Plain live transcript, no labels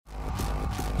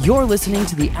You're listening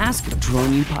to the Ask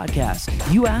Drone U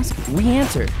podcast. You ask, we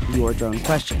answer your drone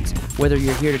questions. Whether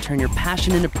you're here to turn your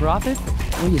passion into profit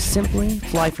or you simply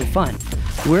fly for fun,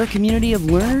 we're a community of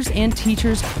learners and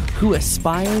teachers who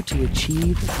aspire to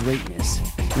achieve greatness.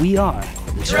 We are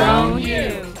Drone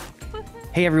U.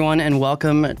 Hey everyone, and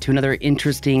welcome to another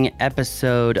interesting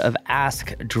episode of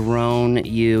Ask Drone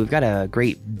U. We've got a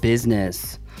great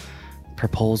business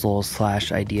proposal /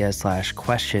 idea /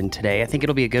 question today. I think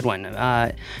it'll be a good one.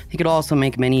 I think it'll also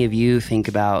make many of you think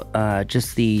about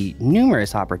just the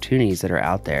numerous opportunities that are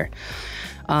out there.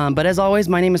 But as always,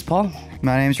 my name is Paul.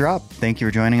 My name's Rob. Thank you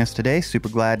for joining us today. Super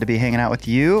glad to be hanging out with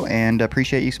you and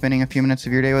appreciate you spending a few minutes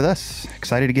of your day with us.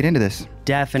 Excited to get into this.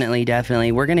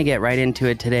 Definitely. We're going to get right into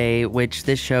it today, which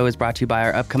this show is brought to you by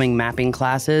our upcoming mapping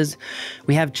classes.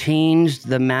 We have changed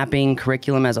the mapping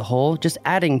curriculum as a whole, just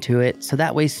adding to it, so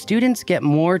that way students get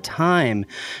more time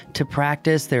to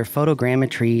practice their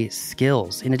photogrammetry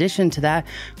skills. In addition to that,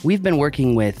 we've been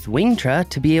working with Wingtra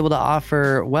to be able to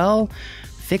offer,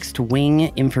 fixed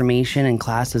wing information and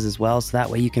classes as well, so that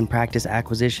way you can practice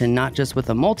acquisition not just with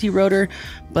a multi-rotor,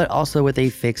 but also with a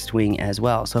fixed wing as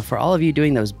well. So for all of you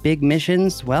doing those big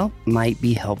missions, might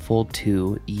be helpful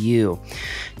to you.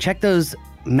 Check those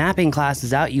mapping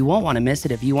classes out. You won't want to miss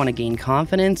it if you want to gain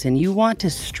confidence and you want to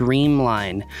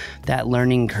streamline that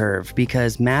learning curve,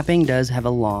 because mapping does have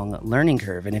a long learning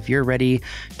curve. And if you're ready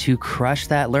to crush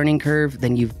that learning curve,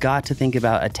 then you've got to think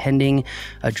about attending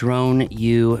a Drone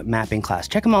U mapping class.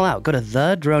 Check them all out. Go to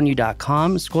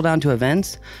thedroneu.com, scroll down to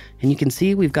events, and you can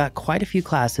see we've got quite a few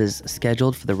classes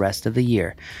scheduled for the rest of the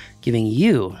year, giving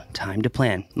you time to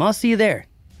plan. I'll see you there.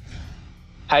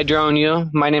 Hi, Drone U.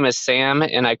 My name is Sam,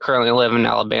 and I currently live in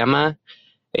Alabama.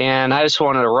 And I just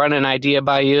wanted to run an idea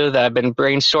by you that I've been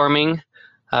brainstorming.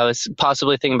 I was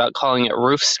possibly thinking about calling it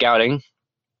roof scouting.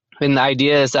 And the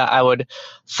idea is that I would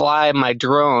fly my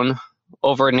drone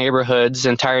over neighborhoods,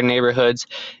 entire neighborhoods,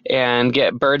 and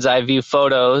get bird's eye view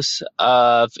photos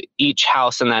of each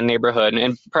house in that neighborhood,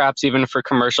 and perhaps even for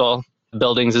commercial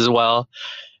buildings as well.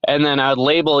 And then I would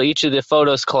label each of the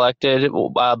photos collected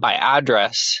by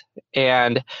address,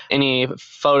 and any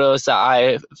photos that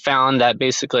I found that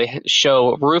basically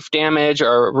show roof damage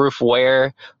or roof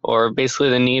wear or basically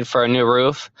the need for a new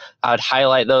roof, I would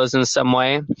highlight those in some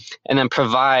way and then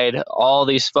provide all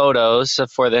these photos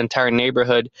for the entire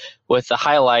neighborhood with the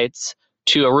highlights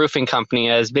to a roofing company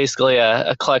as basically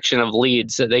a collection of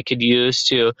leads that they could use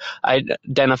to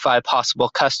identify possible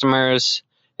customers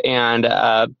and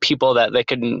people that they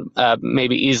could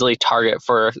maybe easily target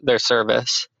for their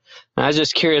service. And I was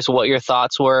just curious what your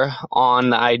thoughts were on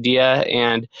the idea.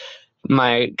 And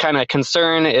my kind of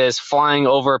concern is flying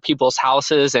over people's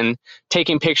houses and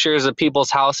taking pictures of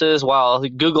people's houses, while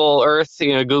Google Earth,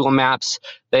 Google Maps,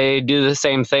 they do the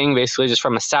same thing, basically just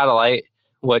from a satellite,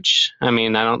 which, I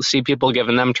don't see people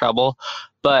giving them trouble.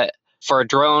 But for a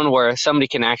drone where somebody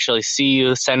can actually see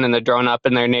you sending the drone up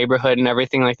in their neighborhood and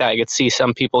everything like that, I could see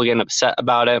some people getting upset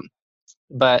about it.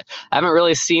 But I haven't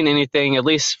really seen anything, at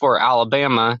least for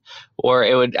Alabama, where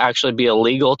it would actually be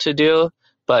illegal to do.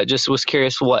 But just was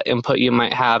curious what input you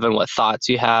might have and what thoughts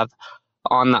you have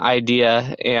on the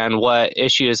idea and what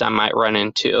issues I might run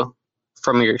into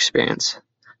from your experience.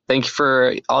 Thank you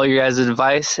for all your guys'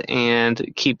 advice,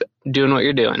 and keep doing what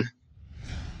you're doing.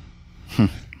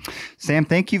 Sam,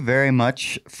 thank you very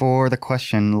much for the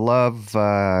question. Love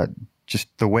just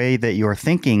the way that you're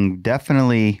thinking,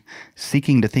 definitely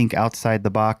seeking to think outside the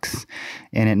box.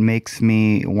 And it makes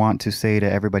me want to say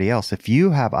to everybody else, if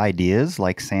you have ideas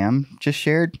like Sam just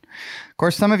shared, of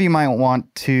course, some of you might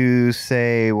want to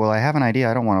say, well, I have an idea.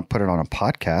 I don't want to put it on a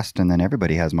podcast and then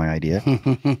everybody has my idea.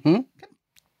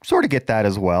 Sort of get that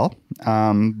as well.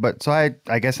 But so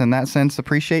I guess in that sense,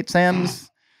 appreciate Sam's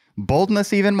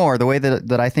boldness even more. The way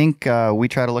that I think we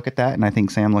try to look at that, and I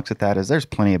think Sam looks at that, is there's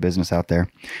plenty of business out there,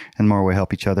 and the more we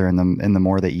help each other, and the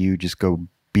more that you just go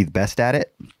be the best at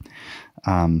it,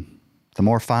 the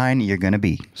more fine you're going to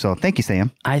be. So thank you,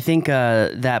 Sam. I think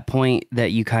that point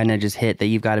that you kind of just hit, that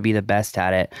you've got to be the best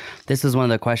at it. This is one of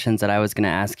the questions that I was going to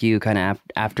ask you kind of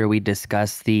after we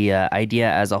discuss the idea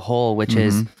as a whole, which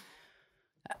is,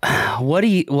 what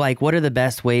are the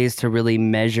best ways to really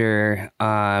measure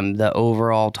the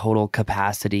overall total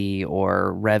capacity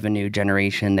or revenue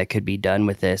generation that could be done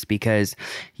with this? Because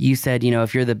you said,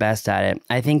 if you're the best at it,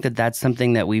 I think that that's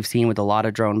something that we've seen with a lot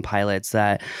of drone pilots,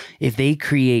 that if they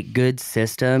create good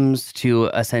systems to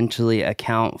essentially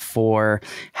account for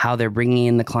how they're bringing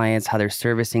in the clients, how they're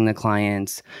servicing the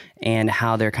clients, and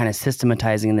how they're kind of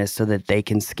systematizing this so that they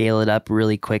can scale it up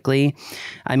really quickly.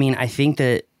 I think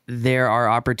that there are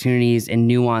opportunities in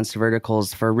nuanced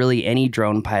verticals for really any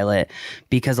drone pilot,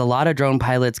 because a lot of drone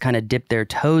pilots kind of dip their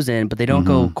toes in, but they don't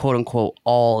go quote unquote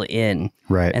all in.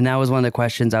 Right. And that was one of the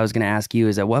questions I was going to ask you,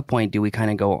 is at what point do we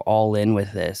kind of go all in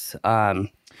with this?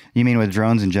 You mean with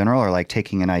drones in general, or like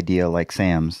taking an idea like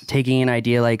Sam's? Taking an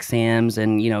idea like Sam's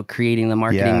and, creating the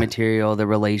marketing material, the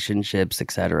relationships,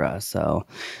 etc. So,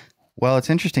 well, it's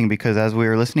interesting because as we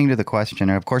were listening to the question,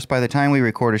 and of course, by the time we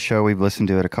record a show, we've listened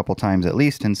to it a couple times at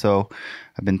least. And so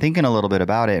I've been thinking a little bit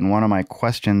about it. And one of my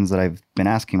questions that I've been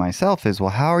asking myself is, well,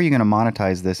 how are you going to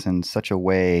monetize this in such a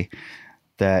way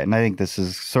that, and I think this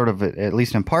is sort of, at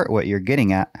least in part, what you're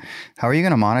getting at, how are you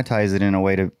going to monetize it in a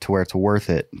way to where it's worth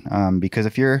it? Because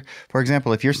if you're, for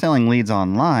example, if you're selling leads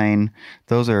online,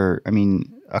 those are,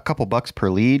 a couple bucks per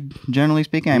lead, generally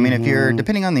speaking. I mean, if you're,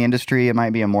 depending on the industry, it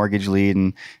might be a mortgage lead.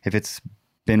 And if it's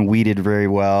been weeded very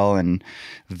well and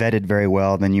vetted very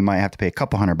well, then you might have to pay a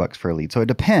couple $100 per lead. So it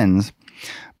depends.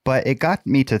 But it got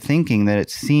me to thinking that it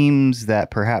seems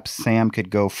that perhaps Sam could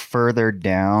go further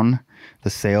down the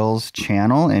sales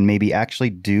channel and maybe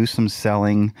actually do some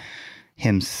selling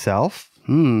himself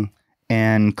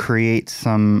and create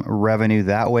some revenue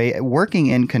that way, working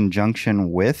in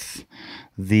conjunction with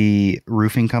the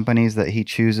roofing companies that he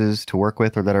chooses to work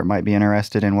with or that might be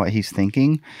interested in what he's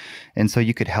thinking. And so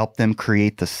you could help them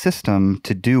create the system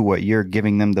to do what you're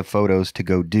giving them the photos to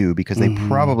go do, because they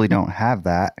probably don't have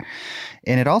that.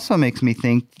 And it also makes me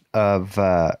think of,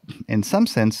 in some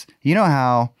sense, you know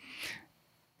how,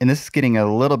 and this is getting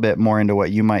a little bit more into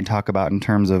what you might talk about in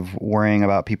terms of worrying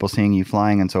about people seeing you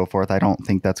flying and so forth. I don't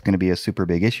think that's going to be a super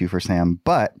big issue for Sam.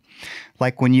 But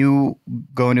like when you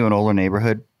go into an older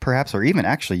neighborhood, perhaps, or even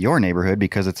actually your neighborhood,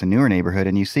 because it's a newer neighborhood,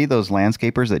 and you see those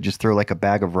landscapers that just throw like a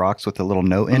bag of rocks with a little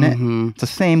note in it. It's the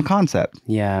same concept.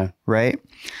 Yeah. Right?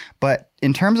 But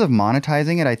in terms of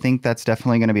monetizing it, I think that's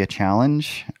definitely going to be a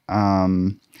challenge.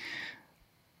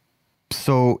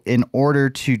 So in order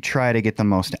to try to get the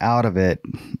most out of it,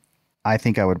 I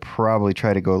think I would probably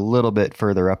try to go a little bit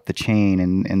further up the chain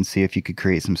and see if you could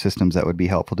create some systems that would be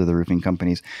helpful to the roofing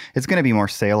companies. It's going to be more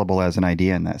saleable as an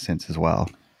idea in that sense as well.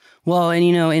 Well, and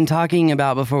in talking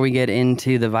about, before we get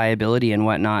into the viability and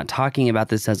whatnot, talking about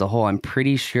this as a whole, I'm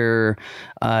pretty sure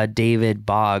David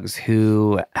Boggs,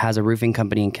 who has a roofing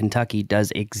company in Kentucky,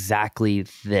 does exactly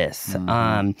this.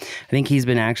 I think he's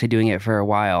been actually doing it for a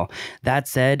while. That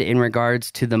said, in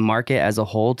regards to the market as a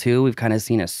whole, too, we've kind of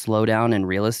seen a slowdown in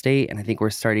real estate, and I think we're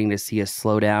starting to see a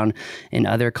slowdown in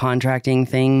other contracting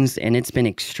things, and it's been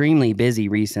extremely busy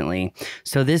recently.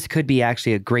 So this could be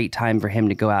actually a great time for him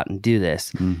to go out and do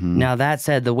this. Now, that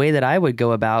said, the way that I would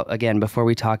go about, again, before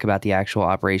we talk about the actual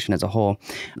operation as a whole,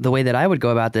 the way that I would go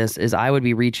about this is I would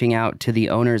be reaching out to the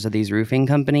owners of these roofing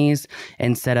companies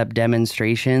and set up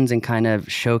demonstrations and kind of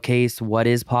showcase what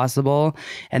is possible.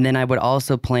 And then I would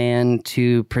also plan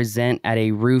to present at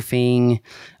a roofing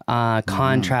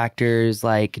contractors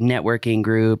like networking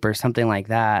group or something like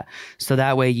that. So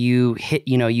that way you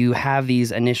have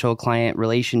these initial client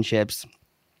relationships,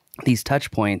 these touch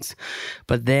points,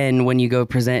 but then when you go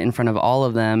present in front of all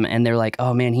of them and they're like,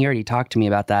 oh man, he already talked to me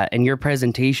about that. And your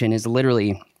presentation is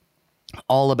literally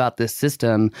all about this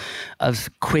system of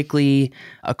quickly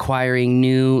acquiring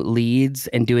new leads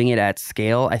and doing it at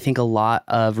scale. I think a lot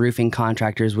of roofing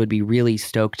contractors would be really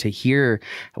stoked to hear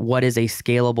what is a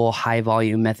scalable, high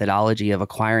volume methodology of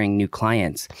acquiring new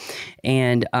clients.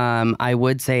 And I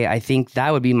would say, I think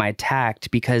that would be my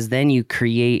tact, because then you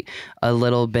create a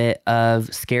little bit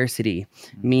of scarcity,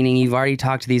 meaning you've already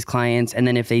talked to these clients. And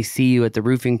then if they see you at the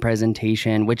roofing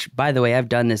presentation, which by the way, I've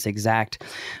done this exact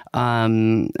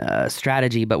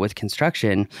strategy, but with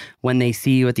construction, when they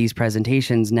see you at these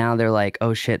presentations, now they're like,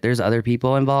 oh shit, there's other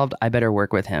people involved. I better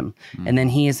work with him. And then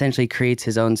he essentially creates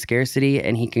his own scarcity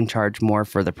and he can charge more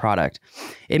for the product.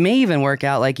 It may even work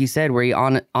out, like you said, where he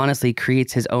honestly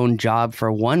creates his own job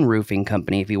for one roofing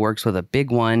company. If he works with a big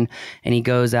one and he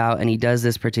goes out and he does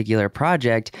this particular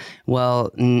project, well,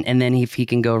 and then if he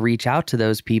can go reach out to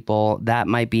those people, that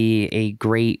might be a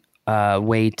great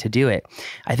way to do it.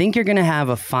 I think you're going to have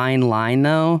a fine line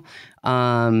though,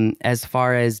 as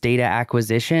far as data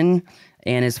acquisition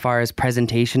and as far as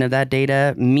presentation of that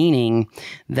data, meaning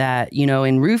that,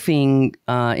 in roofing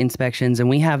inspections, and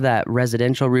we have that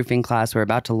residential roofing class, we're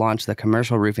about to launch the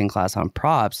commercial roofing class on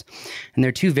props, and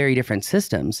they're two very different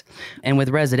systems. And with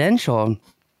residential,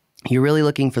 you're really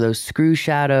looking for those screw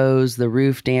shadows, the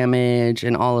roof damage,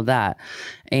 and all of that.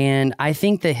 And I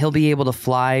think that he'll be able to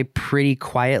fly pretty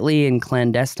quietly and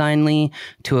clandestinely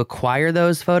to acquire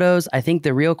those photos. I think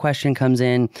the real question comes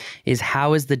in is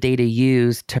how is the data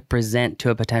used to present to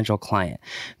a potential client?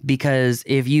 Because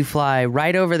if you fly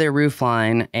right over their roof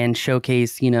line and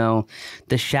showcase,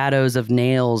 the shadows of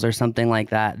nails or something like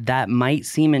that, that might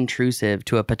seem intrusive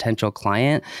to a potential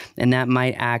client, and that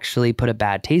might actually put a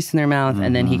bad taste in their mouth,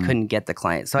 and then he couldn't get the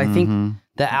client. So I think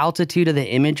the altitude of the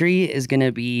imagery is going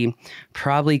to be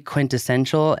probably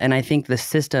quintessential. And I think the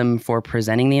system for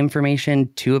presenting the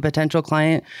information to a potential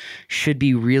client should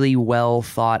be really well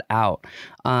thought out.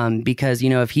 Because,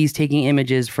 if he's taking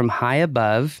images from high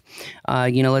above,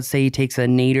 let's say he takes a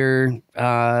nadir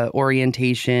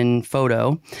orientation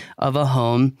photo of a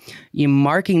home, you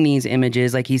marking these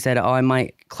images, like he said, I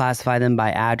might classify them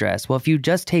by address. Well, if you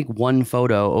just take one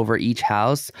photo over each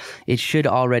house, it should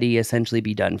already essentially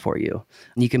be done for you.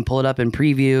 You can pull it up in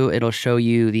preview. It'll show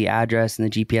you the address and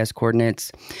the GPS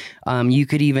coordinates. You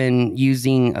could even,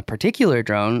 using a particular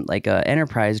drone, like an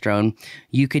enterprise drone,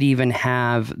 you could even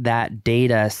have that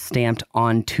data stamped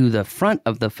onto the front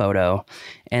of the photo.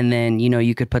 And then,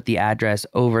 you could put the address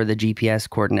over the GPS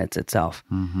coordinates itself.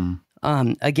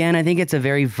 Again, I think it's a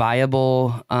very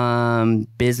viable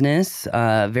business.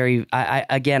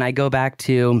 I go back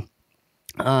to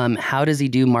how does he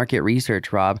do market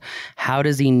research, Rob? How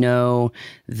does he know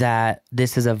that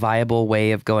this is a viable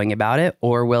way of going about it?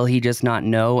 Or will he just not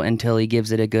know until he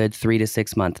gives it a good 3 to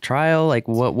 6 month trial? Like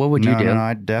what would you do? No,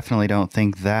 I definitely don't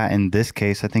think that. In this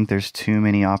case, I think there's too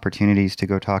many opportunities to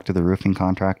go talk to the roofing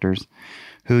contractors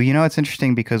who, it's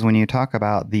interesting because when you talk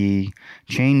about the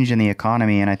change in the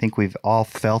economy, and I think we've all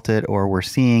felt it or we're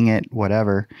seeing it,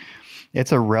 whatever,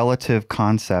 it's a relative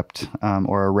concept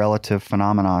or a relative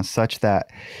phenomenon such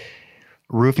that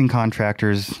roofing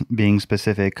contractors, being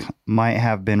specific, might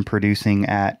have been producing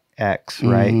at X,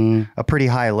 right? A pretty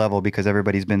high level because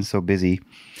everybody's been so busy.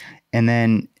 And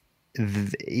then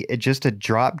just a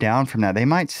drop down from that, they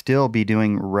might still be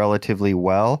doing relatively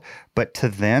well, but to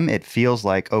them, it feels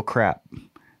like, oh crap,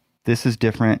 this is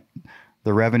different.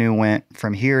 The revenue went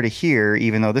from here to here,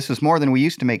 even though this is more than we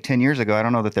used to make 10 years ago. I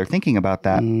don't know that they're thinking about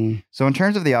that. So in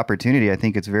terms of the opportunity, I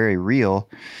think it's very real.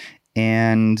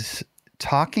 And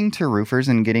talking to roofers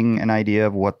and getting an idea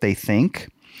of what they think,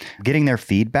 getting their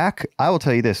feedback. I will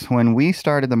tell you this, when we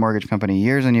started the mortgage company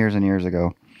years and years and years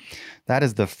ago, that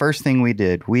is the first thing we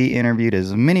did. We interviewed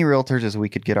as many realtors as we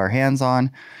could get our hands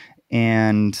on.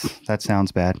 And that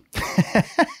sounds bad.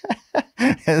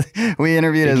 We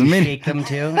interviewed as many. Shake them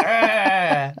too.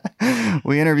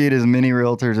 We interviewed as many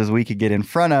realtors as we could get in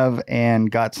front of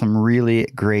and got some really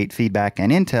great feedback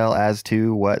and intel as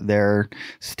to what their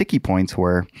sticky points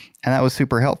were. And that was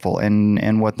super helpful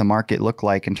and what the market looked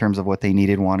like in terms of what they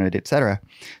needed, wanted, etc.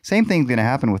 Same thing's going to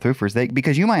happen with roofers.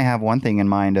 Because you might have one thing in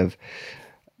mind of,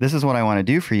 this is what I want to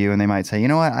do for you. And they might say, you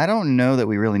know what, I don't know that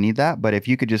we really need that. But if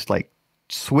you could just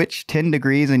switch 10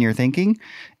 degrees in your thinking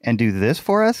and do this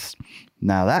for us,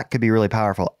 now that could be really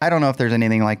powerful. I don't know if there's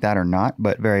anything like that or not,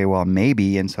 but very well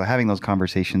maybe. And so having those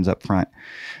conversations up front.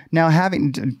 Now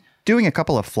doing a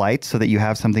couple of flights so that you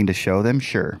have something to show them,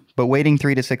 sure. But waiting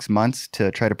 3 to 6 months to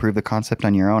try to prove the concept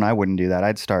on your own, I wouldn't do that.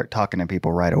 I'd start talking to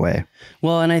people right away.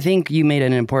 Well, and I think you made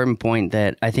an important point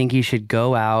that I think he should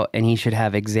go out and he should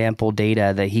have example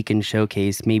data that he can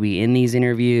showcase maybe in these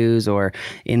interviews or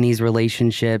in these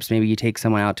relationships. Maybe you take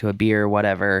someone out to a beer or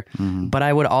whatever. But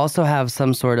I would also have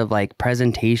some sort of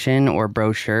presentation or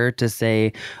brochure to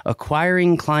say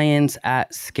acquiring clients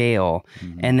at scale.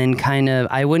 And then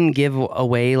I wouldn't give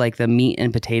away the meat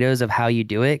and potatoes of how you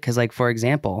do it. Because for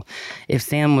example, if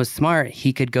Sam was smart,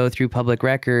 he could go through public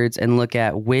records and look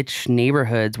at which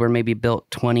neighborhoods were maybe built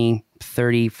 20,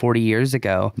 30, 40 years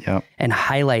ago and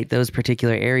highlight those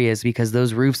particular areas because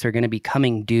those roofs are going to be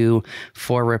coming due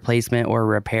for replacement or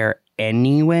repair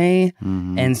anyway.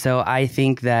 And so I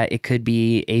think that it could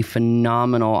be a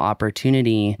phenomenal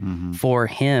opportunity for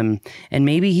him. And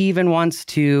maybe he even wants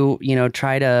to,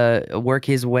 try to work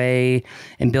his way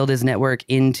and build his network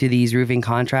into these roofing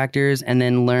contractors and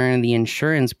then learn the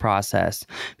insurance process.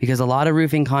 Because a lot of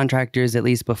roofing contractors, at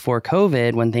least before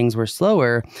COVID, when things were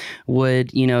slower,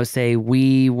 would, say,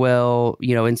 we will,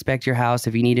 inspect your house.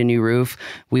 If you need a new roof,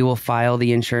 we will file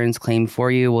the insurance claim for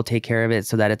you. We'll take care of it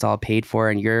so that it's all paid for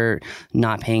and you're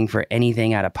not paying for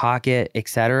anything out of pocket,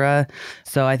 etc.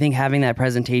 So I think having that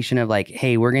presentation of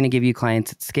hey, we're going to give you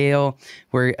clients at scale.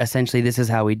 We're essentially, this is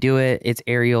how we do it. It's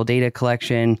aerial data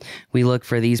collection. We look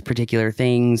for these particular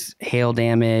things, hail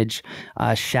damage,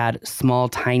 small,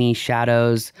 tiny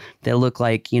shadows that look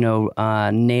like,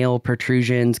 nail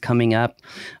protrusions coming up,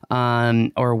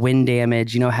 or wind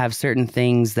damage, have certain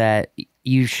things that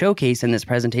you showcase in this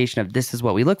presentation of this is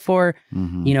what we look for.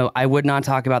 I would not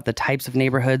talk about the types of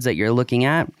neighborhoods that you're looking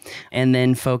at, and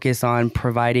then focus on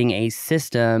providing a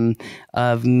system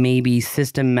of maybe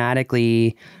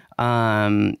systematically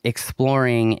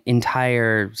exploring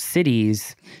entire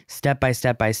cities step by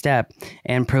step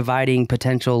and providing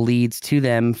potential leads to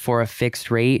them for a fixed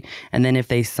rate. And then if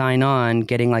they sign on,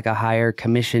 getting like a higher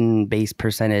commission based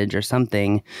percentage or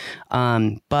something.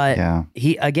 But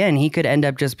he could end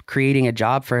up just creating a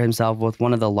job for himself with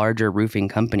one of the larger roofing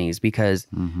companies, because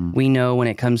we know when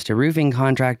it comes to roofing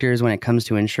contractors, when it comes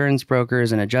to insurance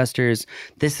brokers and adjusters,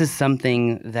 this is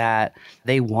something that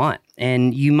they want.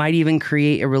 And you might even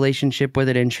create a relationship with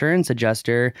an insurance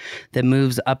adjuster that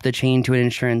moves up the chain to an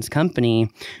insurance company,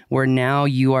 where now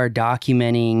you are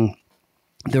documenting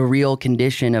the real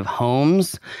condition of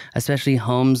homes, especially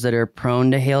homes that are prone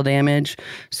to hail damage,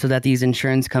 so that these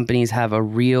insurance companies have a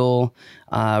real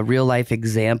life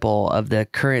example of the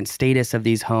current status of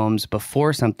these homes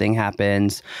before something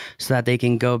happens, so that they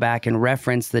can go back and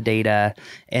reference the data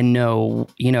and know,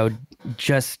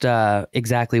 just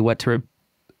exactly what to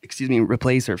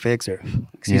replace or fix or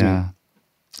excuse me.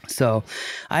 So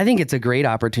I think it's a great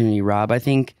opportunity, Rob. I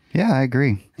think I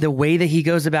agree. The way that he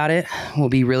goes about it will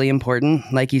be really important.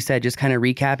 Like you said, just kind of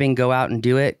recapping, go out and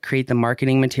do it, create the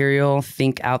marketing material,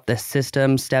 think out the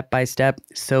system step by step.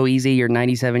 So easy. Your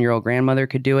 97-year-old grandmother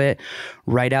could do it.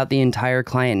 Write out the entire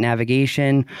client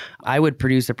navigation. I would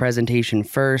produce a presentation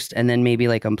first, and then maybe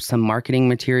like some marketing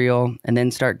material, and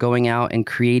then start going out and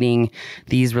creating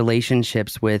these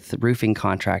relationships with roofing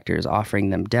contractors,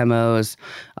 offering them demos,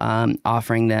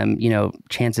 offering them,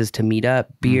 chances to meet up,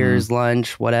 beers,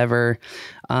 lunch, whatever.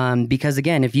 Because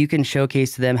again, if you can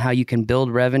showcase to them how you can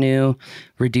build revenue,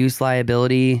 reduce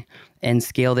liability, and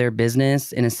scale their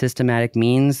business in a systematic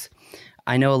means,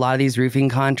 I know a lot of these roofing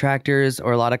contractors,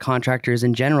 or a lot of contractors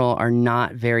in general, are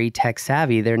not very tech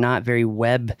savvy. They're not very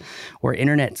web or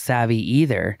internet savvy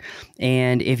either.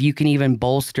 And if you can even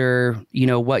bolster,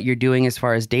 what you're doing as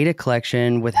far as data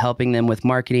collection with helping them with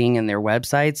marketing and their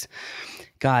websites,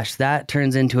 gosh, that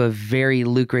turns into a very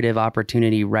lucrative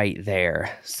opportunity right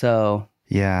there. So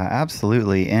yeah,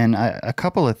 absolutely. And a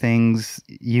couple of things,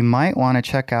 you might want to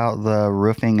check out the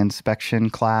roofing inspection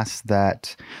class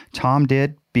that Tom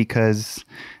did, because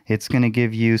it's going to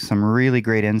give you some really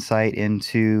great insight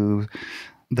into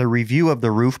the review of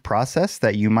the roof process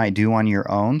that you might do on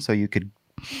your own. So you could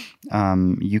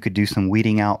do some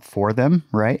weeding out for them,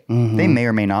 right? They may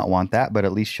or may not want that, but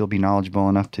at least you'll be knowledgeable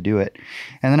enough to do it.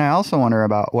 And then I also wonder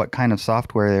about what kind of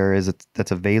software there is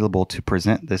that's available to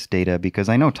present this data, because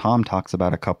I know Tom talks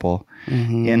about a couple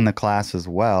in the class as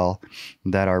well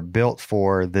that are built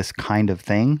for this kind of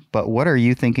thing. But what are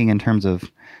you thinking in terms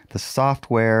of the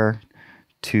software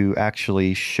to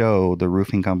actually show the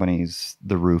roofing companies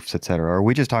the roofs, et cetera? Or are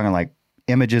we just talking like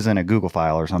images in a Google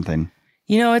file or something?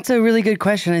 It's a really good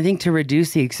question. I think to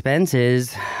reduce the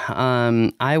expenses,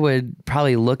 I would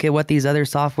probably look at what these other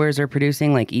softwares are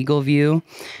producing, like Eagle View,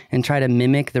 and try to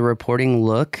mimic the reporting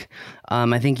look.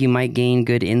 I think you might gain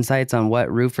good insights on what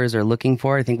roofers are looking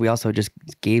for. I think we also just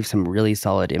gave some really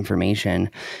solid information.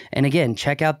 And again,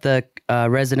 check out the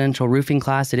residential roofing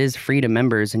class. It is free to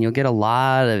members, and you'll get a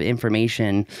lot of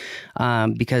information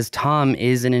because Tom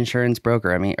is an insurance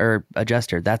broker, or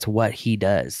adjuster. That's what he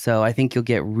does. So I think you'll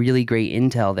get really great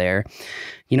intel there.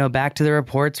 Back to the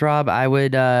reports, Rob, I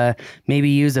would maybe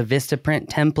use a Vistaprint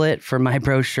template for my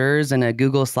brochures and a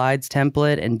Google Slides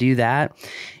template and do that.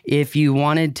 If you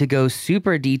wanted to go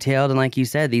super detailed, and like you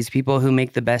said, these people who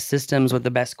make the best systems with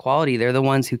the best quality, they're the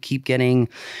ones who keep getting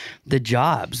the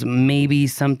jobs. Maybe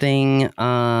something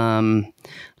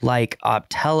like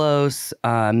Optelos,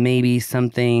 maybe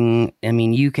something,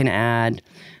 you can add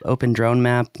Open Drone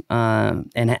Map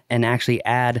and actually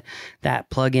add that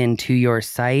plugin to your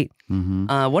site.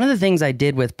 One of the things I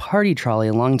did with Party Trolley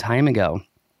a long time ago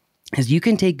is you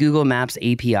can take Google Maps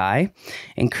API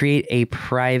and create a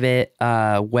private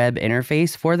web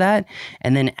interface for that,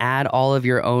 and then add all of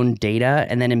your own data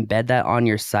and then embed that on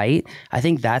your site. I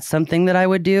think that's something that I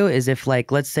would do, is if,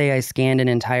 like, let's say I scanned an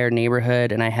entire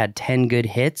neighborhood and I had 10 good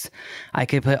hits, I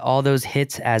could put all those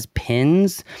hits as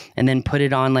pins and then put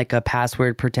it on like a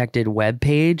password protected web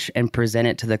page and present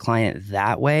it to the client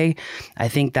that way. I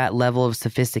think that level of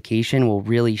sophistication will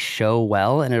really show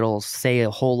well, and it'll say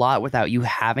a whole lot without you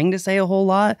having to say a whole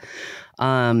lot.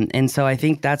 And so I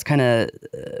think that's kind of,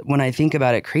 when I think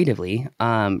about it creatively,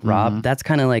 Rob, that's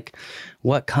kind of like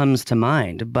what comes to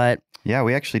mind. But yeah,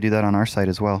 we actually do that on our site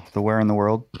as well. The Where in the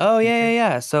World. Oh,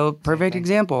 yeah. So perfect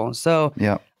example. So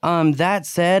yeah. That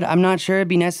said, I'm not sure it'd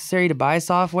be necessary to buy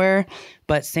software,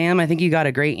 but Sam, I think you got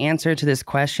a great answer to this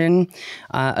question.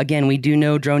 Again, we do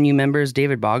know Drone U members.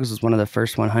 David Boggs was one of the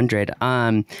first 100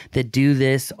 that do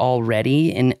this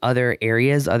already in other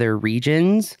areas, other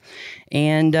regions.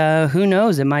 And who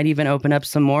knows, it might even open up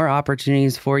some more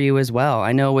opportunities for you as well.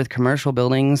 I know with commercial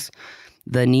buildings,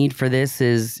 the need for this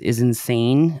is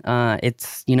insane.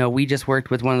 It's, we just worked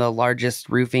with one of the largest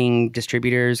roofing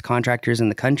distributors, contractors in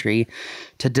the country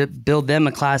to build them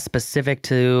a class specific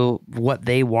to what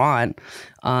they want,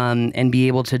 and be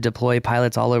able to deploy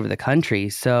pilots all over the country.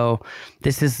 So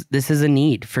this is a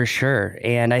need for sure.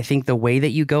 And I think the way that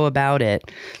you go about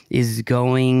it is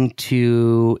going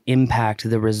to impact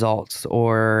the results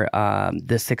or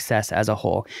the success as a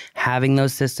whole. Having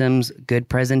those systems, good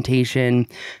presentation,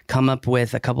 come up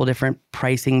with a couple different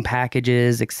pricing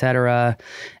packages, etc.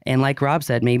 And like Rob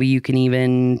said, maybe you can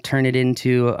even turn it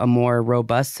into a more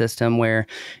robust system where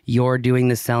you're doing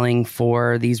the selling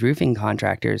for these roofing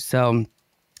contractors. So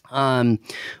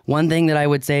one thing that I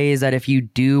would say is that if you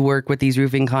do work with these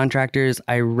roofing contractors,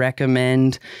 I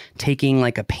recommend taking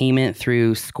like a payment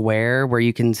through Square where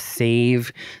you can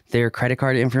save their credit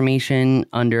card information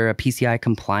under a PCI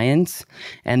compliance.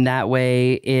 And that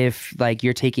way, if like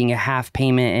you're taking a half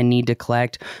payment and need to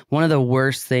collect, one of the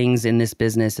worst things in this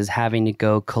business is having to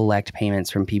go collect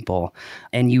payments from people.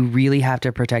 And you really have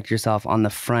to protect yourself on the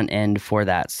front end for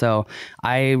that. So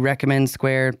I recommend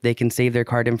Square. They can save their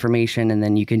card information and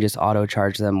then you can just auto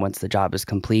charge them once the job is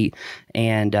complete,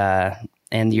 and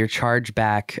your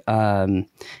chargeback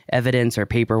evidence or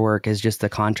paperwork is just the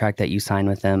contract that you sign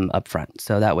with them up front.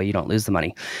 So that way you don't lose the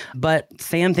money. But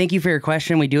Sam, thank you for your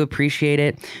question. We do appreciate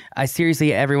it.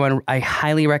 Everyone, I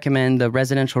highly recommend the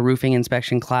residential roofing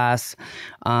inspection class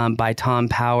by Tom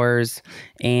Powers.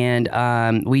 And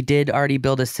we did already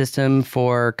build a system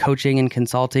for coaching and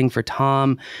consulting for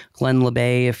Tom, Glenn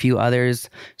LeBay, a few others.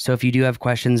 So if you do have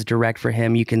questions direct for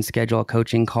him, you can schedule a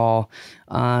coaching call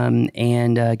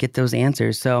and get those answers.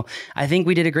 So I think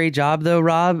we did a great job though,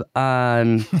 Rob.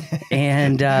 And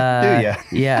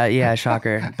yeah,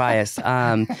 shocker, bias.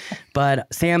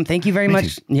 But Sam, thank you very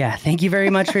much. Yeah, thank you very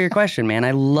much for your question, man.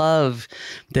 I love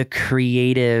the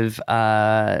creative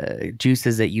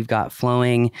juices that you've got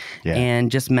flowing,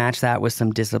 and just match that with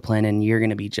some discipline and you're going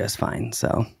to be just fine.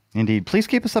 So indeed. Please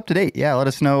keep us up to date. Yeah, let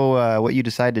us know what you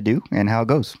decide to do and how it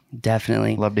goes.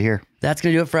 Definitely. Love to hear. That's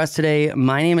going to do it for us today.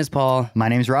 My name is Paul. My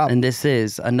name's Rob. And this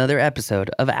is another episode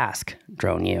of Ask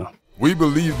Drone U. We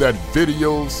believe that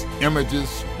videos,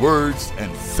 images, words,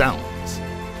 and sounds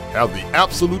have the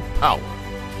absolute power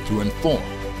to inform,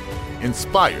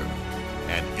 inspire,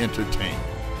 and entertain.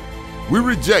 We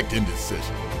reject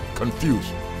indecision,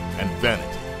 confusion, and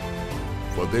vanity,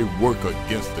 for they work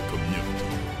against the community.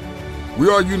 We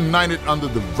are united under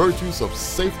the virtues of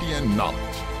safety and knowledge.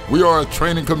 We are a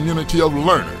training community of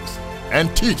learners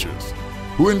and teachers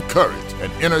who encourage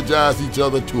and energize each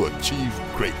other to achieve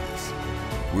greatness.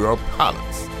 We are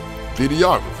pilots,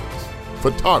 videographers,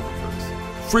 photographers,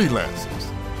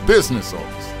 freelancers, business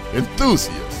owners,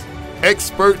 enthusiasts,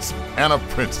 experts, and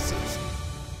apprentices.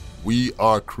 We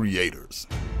are creators.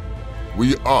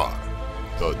 We are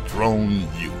the Drone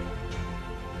U.